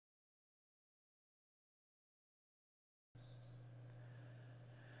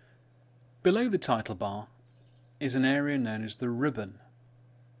Below the title bar is an area known as the ribbon.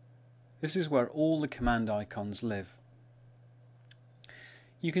 This is where all the command icons live.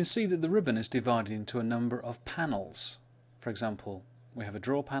 You can see that the ribbon is divided into a number of panels. For example, we have a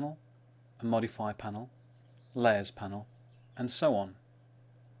draw panel, a modify panel, layers panel, and so on.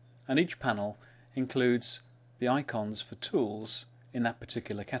 And each panel includes the icons for tools in that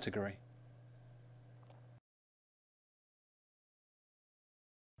particular category.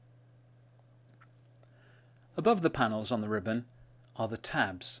 Above the panels on the ribbon are the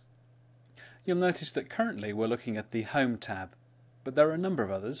tabs. You'll notice that currently we're looking at the Home tab, but there are a number of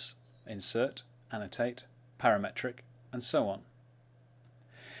others: Insert, Annotate, Parametric, and so on.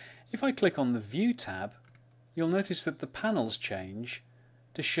 If I click on the View tab, you'll notice that the panels change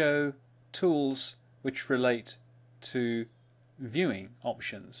to show tools which relate to viewing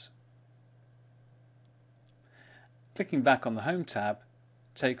options. Clicking back on the Home tab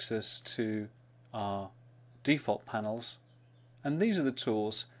takes us to our default panels, and these are the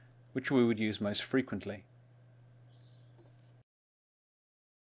tools which we would use most frequently.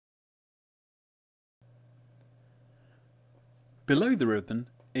 Below the ribbon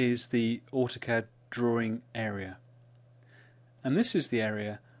is the AutoCAD drawing area, and this is the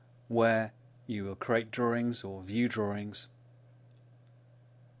area where you will create drawings or view drawings.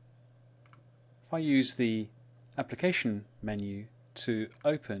 If I use the application menu to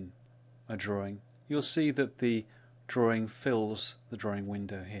open a drawing, you'll see that the drawing fills the drawing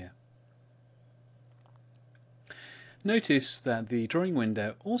window here. Notice that the drawing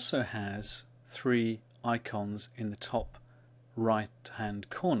window also has three icons in the top right hand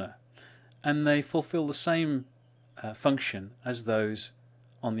corner, and they fulfill the same function as those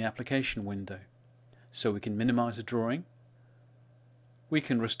on the application window. So we can minimize a drawing, we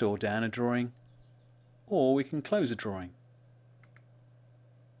can restore down a drawing, or we can close a drawing.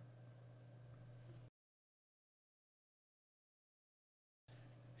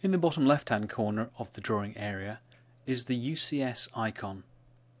 In the bottom left hand corner of the drawing area is the UCS icon.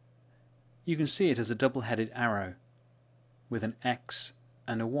 You can see it as a double-headed arrow with an X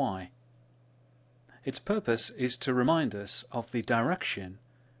and a Y. Its purpose is to remind us of the direction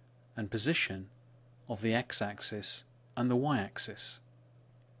and position of the X-axis and the Y-axis.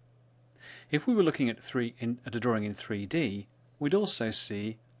 If we were looking at a drawing in 3D, we'd also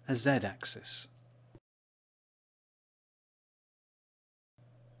see a Z-axis.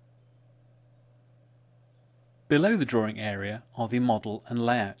 Below the drawing area are the Model and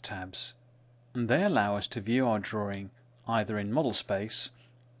Layout tabs, and they allow us to view our drawing either in model space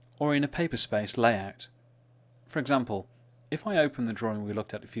or in a paper space layout. For example, if I open the drawing we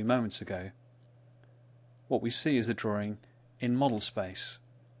looked at a few moments ago, what we see is the drawing in model space.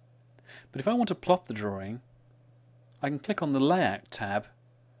 But if I want to plot the drawing, I can click on the Layout tab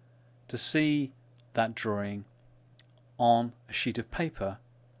to see that drawing on a sheet of paper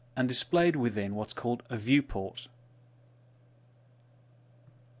and displayed within what's called a viewport.